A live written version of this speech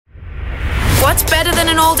What's better than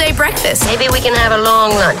an all-day breakfast? Maybe we can have a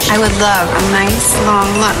long lunch. I would love a nice long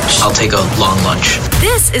lunch. I'll take a long lunch.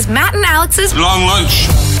 This is Matt and Alex's Long Lunch.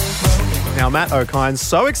 Now, Matt O'Kine's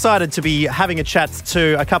so excited to be having a chat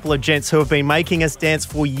to a couple of gents who have been making us dance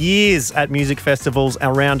for years at music festivals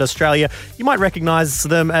around Australia. You might recognise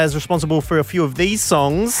them as responsible for a few of these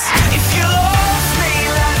songs. If you lost me,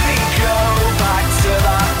 let me go back to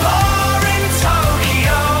that bar in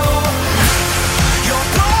Tokyo. Your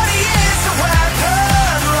body is a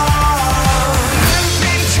weapon, love.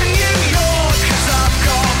 Been to New York, 'cause I've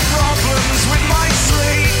got problems with my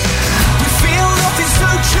sleep. We feel nothing, so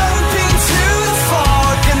jump into the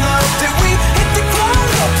fog and hope that we hit the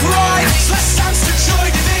ground upright. Let's dance to Joy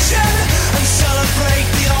Division and celebrate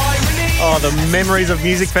the irony. Oh, the memories of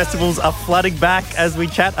music festivals are flooding back as we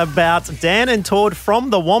chat about Dan and Tord from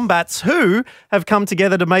the Wombats, who have come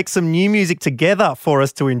together to make some new music together for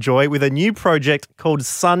us to enjoy with a new project called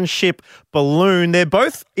Sunship Balloon. They're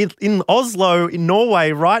both in Oslo, in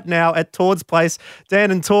Norway, right now at Tord's place.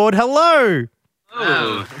 Dan and Tord, hello.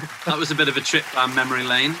 Oh, that was a bit of a trip down memory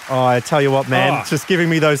lane. Oh, I tell you what, man, it's just giving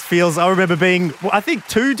me those feels. I remember being, I think,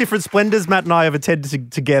 2 different Splendours Matt and I have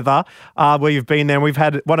attended together where you've been there. And we've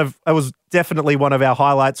had it was definitely one of our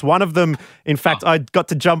highlights. One of them, in fact, I got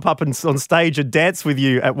to jump up on stage and dance with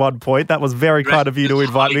you at one point. That was very kind of you to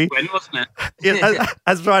invite me. Quinn, wasn't it? Yeah,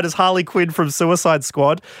 as right as Harley Quinn from Suicide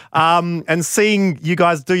Squad. And seeing you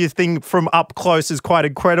guys do your thing from up close is quite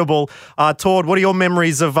incredible. Tord, what are your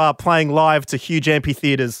memories of playing live to huge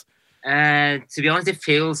amphitheatres? To be honest, it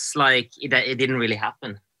feels like it didn't really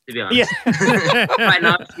happen, to be honest. Yeah. Right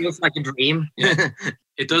now, it feels like a dream. Yeah.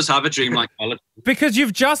 It does have a dream-like quality. Because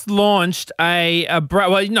you've just launched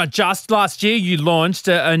last year you launched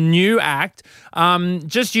a new act.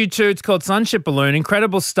 Just you two, it's called Sunship Balloon.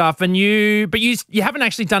 Incredible stuff. But you haven't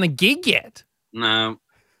actually done a gig yet. No,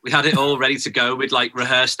 we had it all ready to go. We'd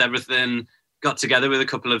rehearsed everything, got together with a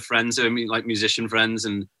couple of friends who are musician friends,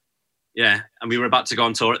 and we were about to go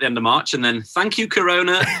on tour at the end of March, and then thank you,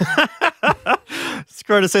 Corona.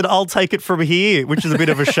 Corona said, "I'll take it from here," which is a bit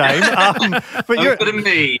of a shame. But you're good at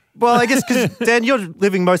me. Well, I guess because Dan, you're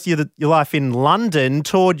living most of your life in London.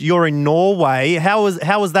 Tord, you're in Norway. How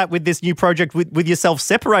was that with this new project with yourself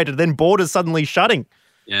separated, then borders suddenly shutting?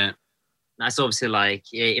 Yeah. That's obviously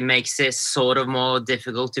it makes it sort of more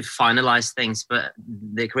difficult to finalize things, but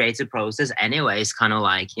the creative process anyway is kind of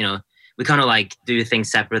we kind of do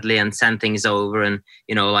things separately and send things over, and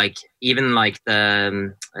even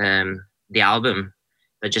the album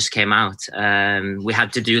that just came out, we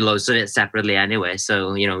had to do loads of it separately anyway.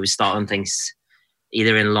 So we start on things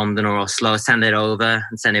either in London or Oslo, send it over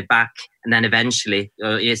and send it back, and then eventually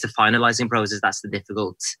it's the finalizing process that's the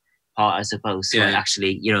difficult part, I suppose. Yeah.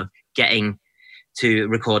 Actually, getting to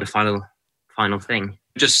record a final thing.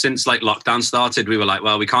 Just since lockdown started, we were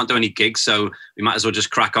well, we can't do any gigs, so we might as well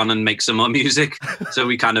just crack on and make some more music. So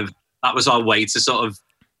we that was our way to sort of,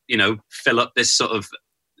 fill up this sort of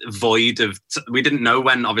void of, we didn't know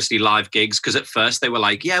when obviously live gigs, because at first they were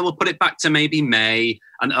we'll put it back to maybe May,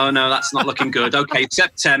 and oh no, that's not looking good. Okay,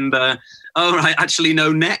 September. Oh right, actually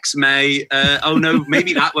no, next May. Oh no,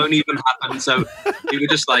 maybe that won't even happen. So we were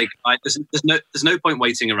just there's no point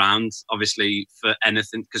waiting around, obviously, for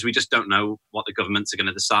anything, because we just don't know what the governments are going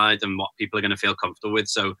to decide and what people are going to feel comfortable with.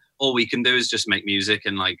 So all we can do is just make music,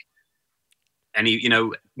 and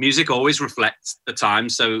music always reflects the time.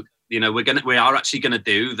 So we are actually gonna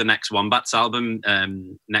do the next Wombats album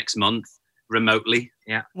next month remotely.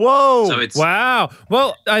 Yeah. Whoa. So it's wow.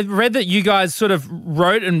 Well, I read that you guys sort of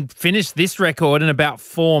wrote and finished this record in about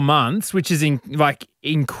 4 months, which is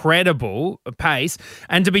incredible pace.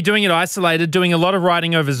 And to be doing it isolated, doing a lot of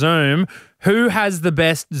writing over Zoom. Who has the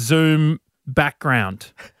best Zoom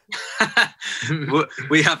background?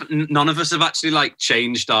 We have none of us have actually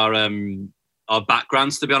changed our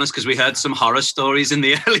backgrounds, to be honest, because we heard some horror stories in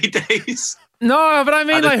the early days. No, but I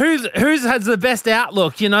mean, who's has the best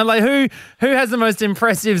outlook? Who has the most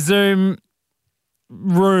impressive Zoom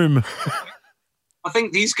room? I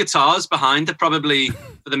think these guitars behind are probably,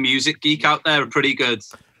 for the music geek out there, are pretty good.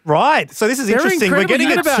 Right. So this is interesting. We're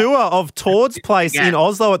getting a tour of Tord's place in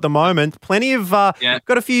Oslo at the moment. Plenty of got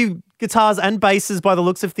a few guitars and basses by the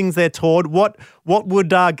looks of things there, Tord. What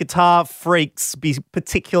would guitar freaks be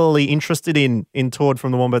particularly interested in Tord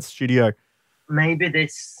from the Wombats studio? Maybe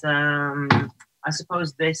this, I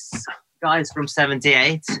suppose this guy is from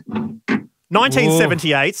 78.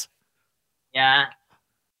 1978? Yeah.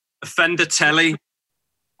 A Fender Telly.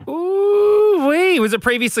 Ooh-wee. Was it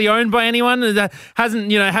previously owned by anyone that hasn't,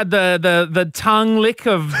 had the tongue lick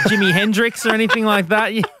of Jimi Hendrix or anything like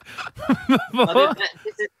that?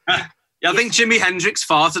 Yeah, I think Jimi Hendrix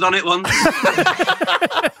farted on it once.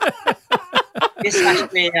 This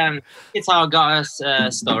actually guitar got us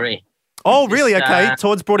a story. Oh, really? It's, Okay.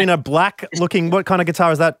 Todd's brought in a black-looking. What kind of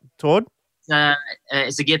guitar is that, Todd?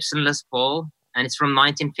 It's a Gibson Les Paul, and it's from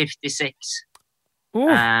 1956. Ooh.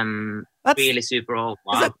 That's- Really super old.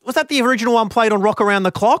 Wow. Was that the original one played on Rock Around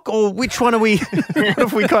the Clock, or which one are we? What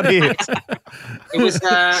have we got here? It was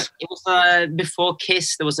before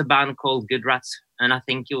Kiss. There was a band called Good Rats, and I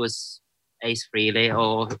think it was Ace Frehley,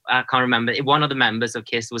 or I can't remember. One of the members of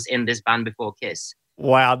Kiss was in this band before Kiss.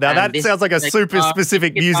 Wow, now that this sounds like a super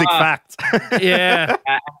specific music fact. Yeah.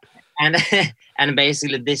 And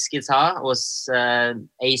basically this guitar was not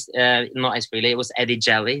Ace Frehley. It was Eddie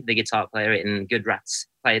Jelly, the guitar player in Good Rats,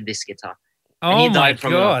 played this guitar. And Oh he my died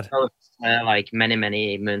from God. like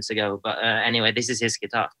many months ago. But anyway, this is his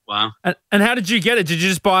guitar. Wow. And how did you get it? Did you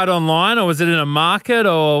just buy it online, or was it in a market,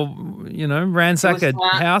 or ransack a It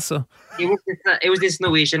was, house? Or? It was this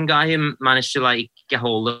Norwegian guy who managed to like get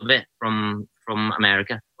hold of it from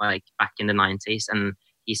America, like back in the 90s, and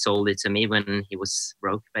he sold it to me when he was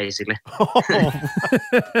broke, basically.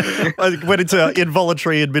 I went into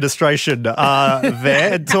involuntary administration there,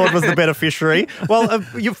 and Todd was the beneficiary. Well, a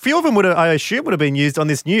few of them I assume would have been used on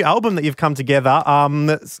this new album that you've come together.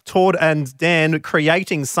 Todd and Dan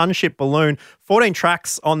creating Sunship Balloon, 14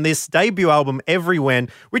 tracks on this debut album, Everywhen,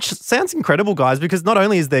 which sounds incredible, guys, because not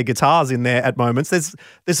only is there guitars in there at moments, there's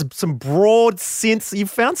some broad synths.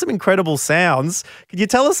 You've found some incredible sounds. Could you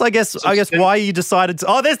tell us, I guess, why you decided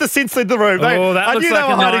to? Oh, there's the synths in the room. Oh, that I looks knew like they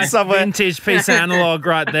were a hiding nice somewhere. vintage piece of analog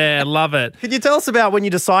right there. Love it. Could you tell us about when you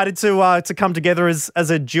decided to come together as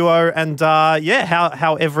a duo, and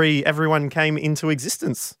how everyone came into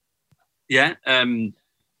existence? Yeah.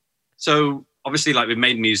 So obviously, like, we've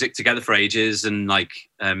made music together for ages, and like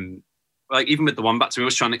even with the Wombats, we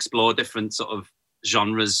always try and explore different sort of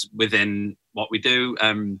genres within what we do.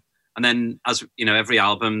 And then, as you know, every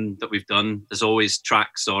album that we've done, there's always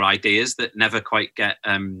tracks or ideas that never quite get,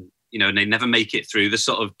 and they never make it through the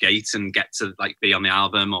sort of gate and get to like be on the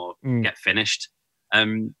album or get finished.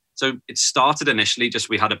 So it started initially just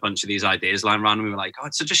we had a bunch of these ideas lying around, and we were like, oh,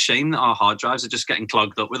 it's such a shame that our hard drives are just getting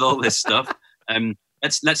clogged up with all this stuff.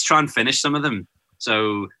 Let's try and finish some of them.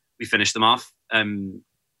 So we finished them off, and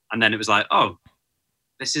then it was like, oh,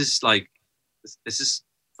 this is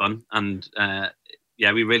fun, and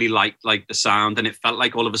we really liked like the sound, and it felt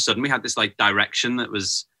like all of a sudden we had this like direction that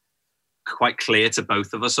was quite clear to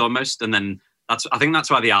both of us almost. And then I think that's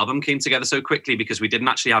why the album came together so quickly, because we didn't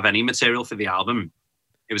actually have any material for the album.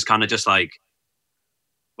 It was kind of just like,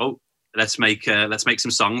 well, let's make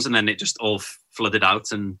some songs, and then it just all flooded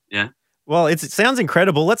out, and yeah. Well, it sounds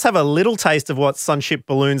incredible. Let's have a little taste of what Sunship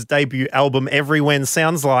Balloon's debut album, Everywhen,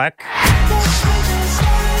 sounds like.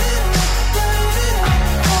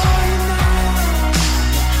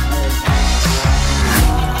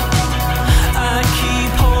 I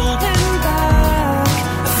keep holding back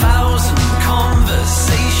 1,000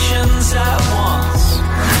 conversations at once.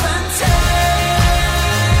 Fantasia,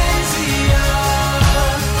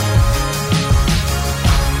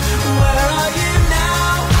 where are you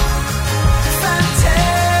now? Fantasia.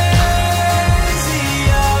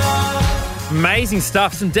 Amazing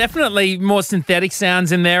stuff. Some definitely more synthetic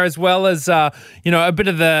sounds in there, as well as a bit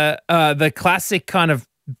of the classic kind of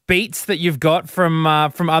beats that you've got from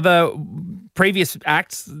other previous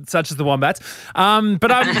acts, such as the Wombats.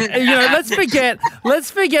 But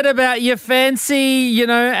let's forget about your fancy,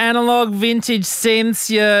 analog vintage synths,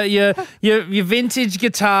 your vintage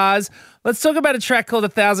guitars. Let's talk about a track called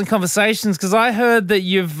 1,000 Conversations, because I heard that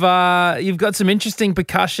you've got some interesting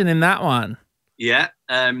percussion in that one. Yeah,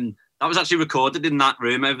 that was actually recorded in that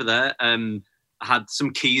room over there. I had some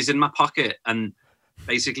keys in my pocket, and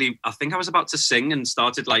basically I think I was about to sing and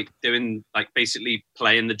started like doing like basically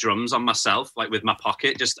playing the drums on myself, like with my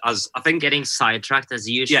pocket, just as I think Getting sidetracked as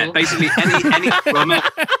usual. yeah, basically any drummer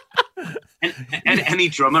any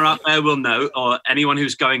drummer out there will know, or anyone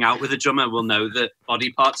who's going out with a drummer will know, that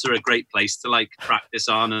body parts are a great place to like practice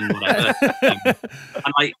on and whatever.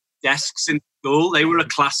 And like desks in school, they were a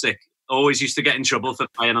classic. Always used to get in trouble for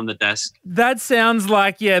playing on the desk. That sounds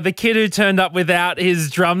like, the kid who turned up without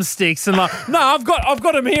his drumsticks and like, no, I've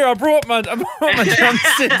got him here. I brought my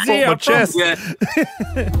drumsticks here. my chest. Yeah.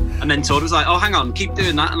 And then Todd was like, oh, hang on, keep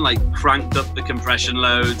doing that, and like cranked up the compression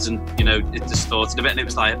loads, and it distorted a bit, and it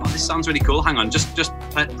was like, oh, this sounds really cool. Hang on, just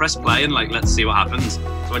press play and like let's see what happens.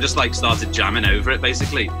 So I just like started jamming over it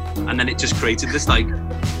basically, and then it just created this like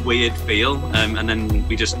weird feel, and then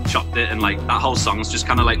we just chopped it, and like that whole song's just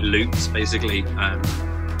kind of like loops basically.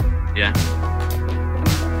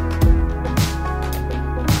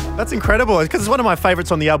 That's incredible because it's one of my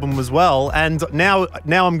favorites on the album as well. And now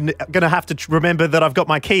I'm going to have to remember that I've got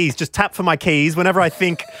my keys. Just tap for my keys whenever I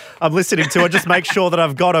think I'm listening to it. Just make sure that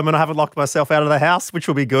I've got them and I haven't locked myself out of the house, which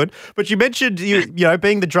will be good. But you mentioned you know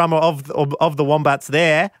being the drummer of the Wombats.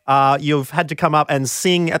 There, you've had to come up and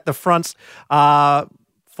sing at the front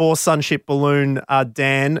for Sunship Balloon.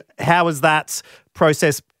 Dan, how has that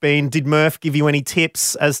process been? Did Murph give you any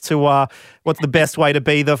tips as to what's the best way to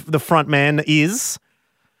be the front man is?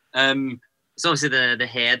 It's obviously the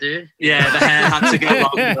hairdo. Yeah, the hair had to go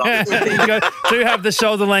long. You do have the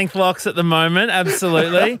shoulder length locks at the moment,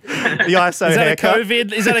 absolutely. The ISO Is that haircut.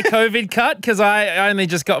 Is that a COVID cut? Because I only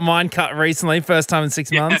just got mine cut recently, first time in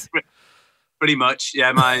 6 months. Pretty much,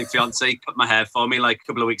 yeah. My fiance cut my hair for me like a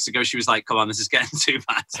couple of weeks ago. She was like, "Come on, this is getting too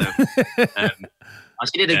bad." So,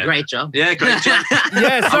 she did a great job. Yeah, great job.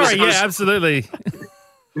 Yeah, sorry, I was absolutely.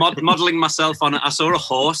 Modeling myself on it. I saw a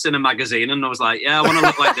horse in a magazine and I was like, "Yeah, I want to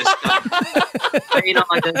look like this guy." You know,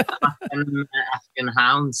 like the African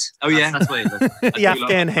hounds. Oh yeah, that's what it is. The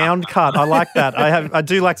Afghan hound cut. I like that. I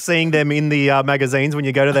do like seeing them in the magazines when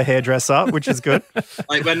you go to the hairdresser, which is good.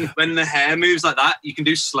 Like when the hair moves like that, you can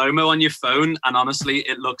do slow-mo on your phone and honestly,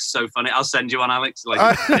 it looks so funny. I'll send you one, Alex.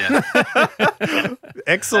 Like, yeah.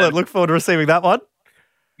 Excellent. Look forward to receiving that one.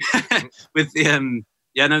 With the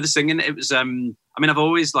the singing, it was I mean, I've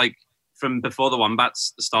always like from before the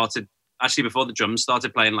Wombats started, actually before the drums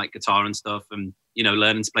started playing like guitar and stuff, and you know,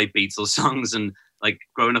 learning to play Beatles songs, and like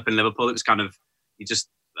growing up in Liverpool, it was kind of you just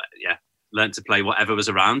learned to play whatever was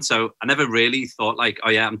around. So I never really thought like, oh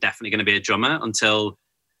yeah, I'm definitely going to be a drummer until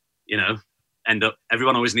you know,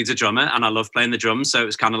 everyone always needs a drummer, and I love playing the drums. So it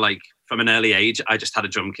was kind of like from an early age, I just had a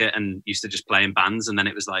drum kit and used to just play in bands, and then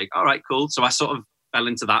it was like, all right, cool. So I sort of fell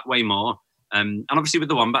into that way more, and obviously with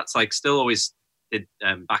the Wombats, like still always did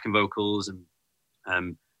backing vocals,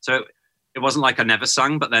 and so it wasn't like I never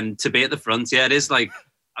sang, but then to be at the front, yeah, it is like,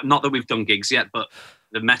 not that we've done gigs yet, but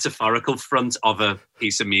the metaphorical front of a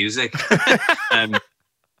piece of music. You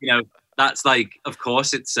know, that's like, of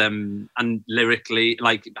course it's and lyrically,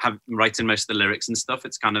 like writing most of the lyrics and stuff,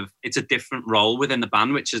 it's kind of, it's a different role within the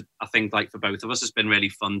band, which is, I think, like for both of us, has been really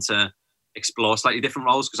fun to explore slightly different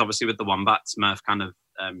roles, because obviously with the Wombats, Murph kind of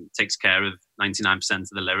takes care of 99% of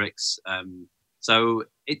the lyrics. So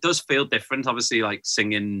it does feel different, obviously, like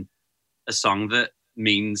singing a song that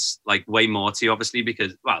means like way more to you, obviously,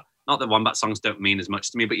 because, well, not that Wombat songs don't mean as much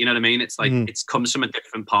to me, but you know what I mean? It's like, it comes from a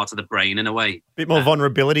different part of the brain in a way. Bit more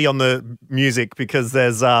vulnerability on the music because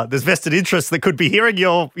there's vested interest that could be hearing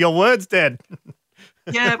your words, Dan.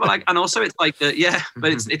 Yeah, but like, and also it's like, but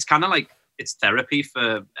it's kind of like, it's therapy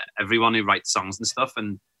for everyone who writes songs and stuff.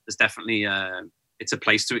 And there's definitely, it's a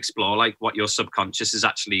place to explore like what your subconscious is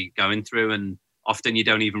actually going through. And often you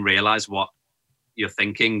don't even realize what you're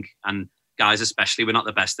thinking. And guys, especially, we're not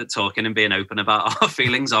the best at talking and being open about our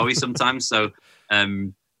feelings, are we sometimes? So,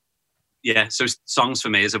 so songs for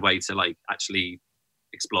me is a way to like actually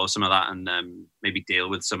explore some of that and maybe deal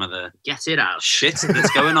with some of the get it out shit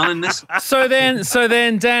that's going on in this. So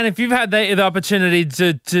then, Dan, if you've had the opportunity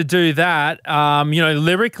to do that, you know,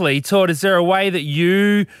 lyrically, Todd, is there a way that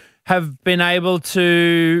you have been able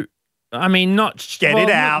to, I mean, not get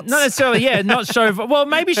it out, not necessarily, not show, well,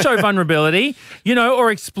 maybe show vulnerability, you know,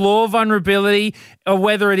 or explore vulnerability, or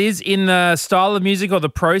whether it is in the style of music or the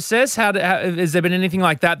process? How has there been anything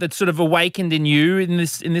like that that sort of awakened in you in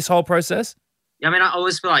this whole process? Yeah, I mean, I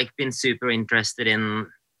always feel like been super interested in,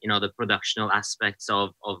 you know, the productional aspects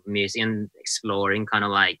of music and exploring kind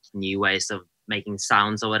of like new ways of making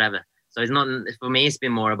sounds or whatever. So it's not, for me, it's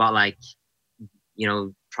been more about like, you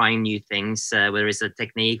know, trying new things, whether it's a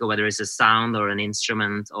technique or whether it's a sound or an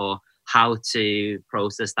instrument or how to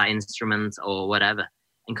process that instrument or whatever,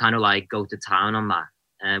 and kind of like go to town on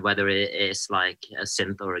that, whether it is like a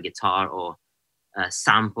synth or a guitar or a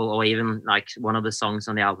sample, or even like one of the songs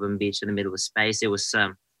on the album, Beach in the Middle of Space. It was,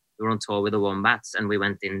 we were on tour with the Wombats and we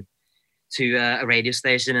went in to a radio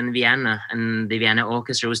station in Vienna, and the Vienna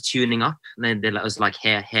Orchestra was tuning up. And they let us like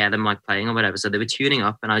hear them like playing or whatever. So they were tuning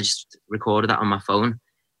up and I just recorded that on my phone,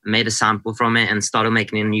 made a sample from it and started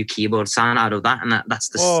making a new keyboard sound out of that. And that's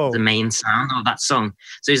the main sound of that song.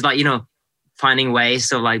 So it's like, you know, finding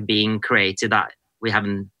ways of like being creative that we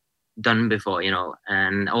haven't done before, you know,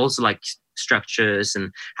 and also like structures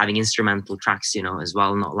and having instrumental tracks, you know, as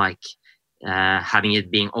well. Not like having it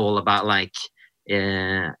being all about like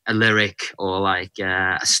a lyric or like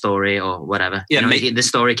a story or whatever. Yeah, you know, the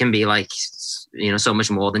story can be like, you know, so much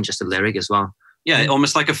more than just a lyric as well. Yeah,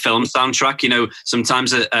 almost like a film soundtrack. You know,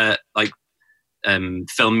 sometimes like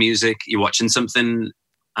film music, you're watching something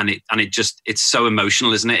it's so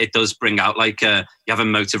emotional, isn't it? It does bring out like you have a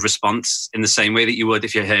emotive response in the same way that you would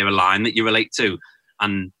if you hear a line that you relate to.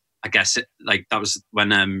 And I guess that was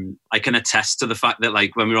when I can attest to the fact that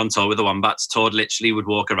like when we were on tour with the Wombats, Tord literally would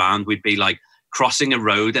walk around. We'd be like crossing a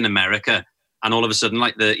road in America, and all of a sudden,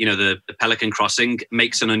 like the Pelican Crossing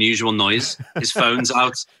makes an unusual noise. His phone's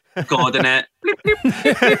out, recording it.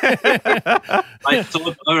 Like,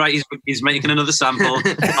 Tord, all right, he's making another sample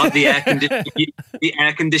of the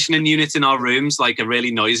air conditioning unit in our rooms, like a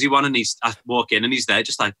really noisy one, and I walk in and he's there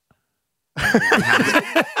just like.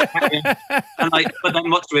 And like, but then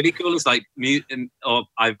what's really cool is like,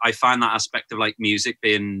 I find that aspect of like music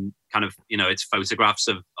being kind of, it's photographs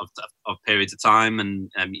of periods of time, and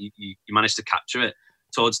you manage to capture it.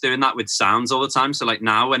 Tord's doing that with sounds all the time. So like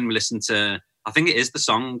now when we listen to, I think it is the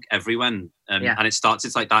song Everywhen, and it starts,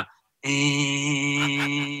 it's like that.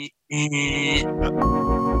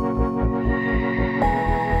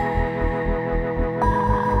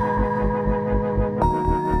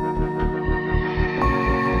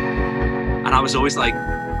 And I was like,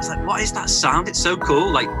 what is that sound? It's so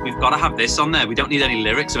cool. Like, we've got to have this on there. We don't need any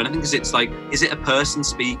lyrics or anything, because it's like, is it a person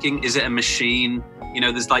speaking? Is it a machine?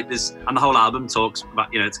 There's like this, and the whole album talks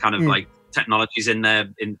about, it's kind of like technology's in there,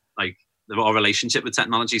 in like our relationship with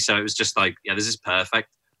technology. So it was just like, this is perfect.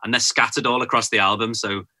 And they're scattered all across the album.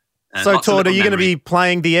 So Tord, are you going to be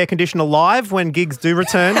playing the air conditioner live when gigs do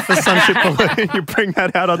return for Sunship Balloon? You bring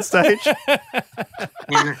that out on stage? Yeah,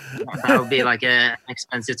 that would be like an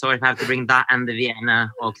expensive tour if I have to bring that and the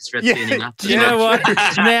Vienna Orchestra tuning up. Do you know what?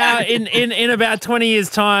 Now, in about 20 years'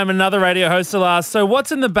 time, another radio host will ask, so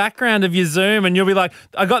what's in the background of your Zoom? And you'll be like,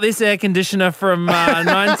 I got this air conditioner from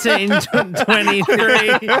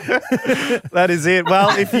 1923. That is it.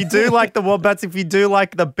 Well, if you do like the Wombats, if you do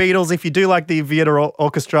like the Beatles, if you do like the Vienna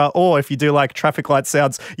Orchestra, or if you do like traffic light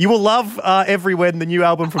sounds, you will love Everywhen, the new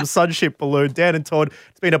album from Sunship Balloon. Dan and Tord,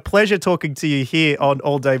 it's been a pleasure talking to you here on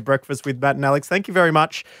All Day Breakfast with Matt and Alex. Thank you very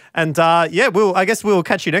much. And I guess we'll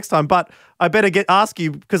catch you next time. But I better ask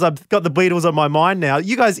you, because I've got the Beatles on my mind now.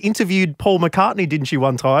 You guys interviewed Paul McCartney, didn't you,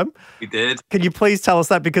 one time? We did. Can you please tell us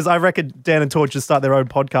that? Because I reckon Dan and Tord should start their own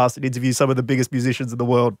podcast and interview some of the biggest musicians in the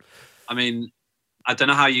world. I mean, I don't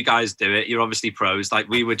know how you guys do it. You're obviously pros. Like,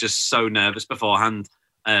 we were just so nervous beforehand.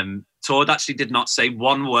 Tord actually did not say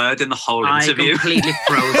one word in the whole interview. I completely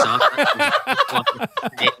froze up.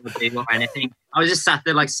 Or anything. I was just sat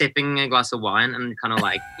there like sipping a glass of wine and kind of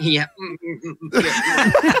like, yeah.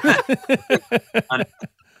 And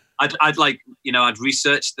I'd like, I'd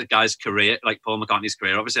researched the guy's career, like Paul McCartney's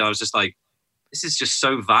career. Obviously, I was just like, this is just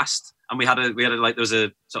so vast. And we had there was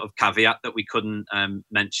a sort of caveat that we couldn't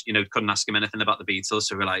mention, couldn't ask him anything about the Beatles.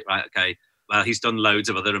 So we're like, right, okay. Well, he's done loads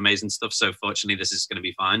of other amazing stuff, so fortunately this is going to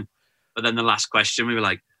be fine. But then the last question, we were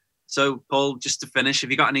like, so Paul, just to finish,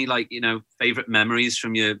 have you got any favourite memories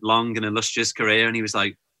from your long and illustrious career? And he was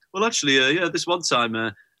like, well, actually, this one time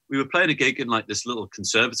we were playing a gig in like this little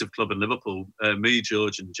conservative club in Liverpool, me,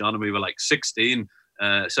 George and John, and we were like 16,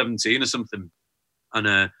 17 or something.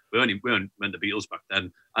 And we weren't the Beatles back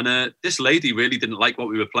then. And this lady really didn't like what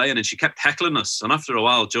we were playing, and she kept heckling us. And after a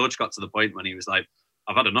while, George got to the point when he was like,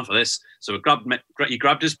 I've had enough of this. So he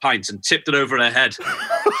grabbed his pint and tipped it over her head.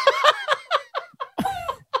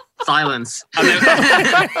 Silence. And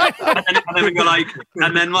then we were like,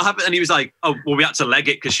 and then what happened? And he was like, oh, well, we had to leg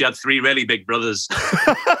it because she had 3 really big brothers.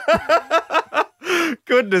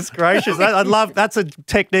 Goodness gracious. I love, that's a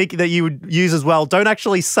technique that you would use as well. Don't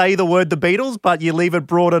actually say the word the Beatles, but you leave it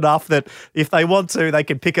broad enough that if they want to, they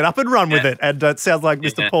can pick it up and run with it. And it sounds like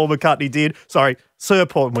Mr. Paul McCartney did. Sorry, Sir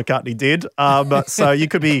Paul McCartney did. So you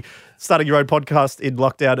could be starting your own podcast in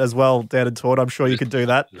lockdown as well, Dan and Tord. I'm sure you could do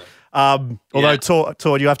that. Although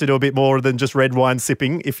Tord, you have to do a bit more than just red wine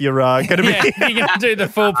sipping if you're going to be. You're going to do the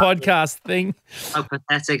full podcast thing. How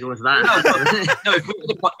pathetic was that? No,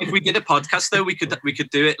 if we did a podcast though, we could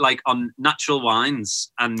do it like on natural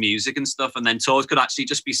wines and music and stuff, and then Tord could actually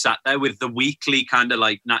just be sat there with the weekly kind of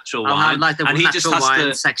like natural wine. I'll have like the and natural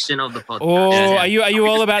wine section of the podcast. Oh, are you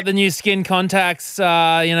all about the new Skin Contacts?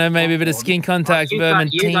 Maybe a bit of Skin Contacts,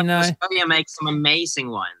 Vermentino. You make some amazing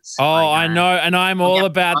wines. Oh, I know, and I'm all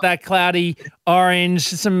about that cloudy orange,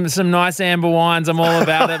 some nice amber wines. I'm all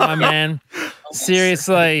about it, my man.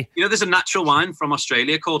 Seriously. There's a natural wine from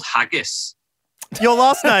Australia called Haggis. Your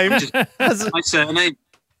last name? That's my surname.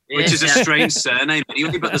 which is a Yeah. strange surname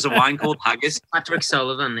anyway, but there's a wine called Haggis. Patrick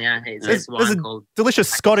Sullivan, yeah. It's There's wine a called. delicious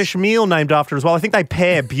Scottish meal named after as well. I think they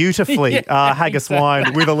pair beautifully haggis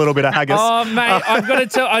wine with a little bit of haggis. Oh, mate, I've got to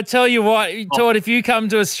tell. I tell you what, Todd. If you come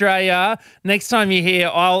to Australia next time you're here,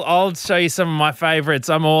 I'll show you some of my favourites.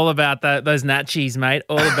 I'm all about those nachos, mate.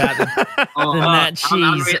 All about the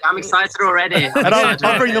nachos. I'm excited already. And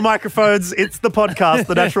I'll bring the microphones. It's the podcast,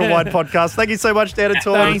 the Natural Wine Podcast. Thank you so much, Dan and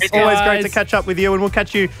Todd. Thanks, It's always great to guys. catch up with you, and we'll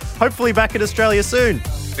catch you hopefully back in Australia soon.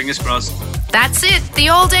 Fingers crossed. That's it. The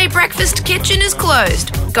all-day breakfast kitchen is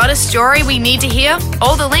closed. Got a story we need to hear?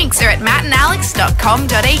 All the links are at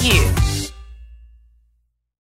mattandalex.com.au.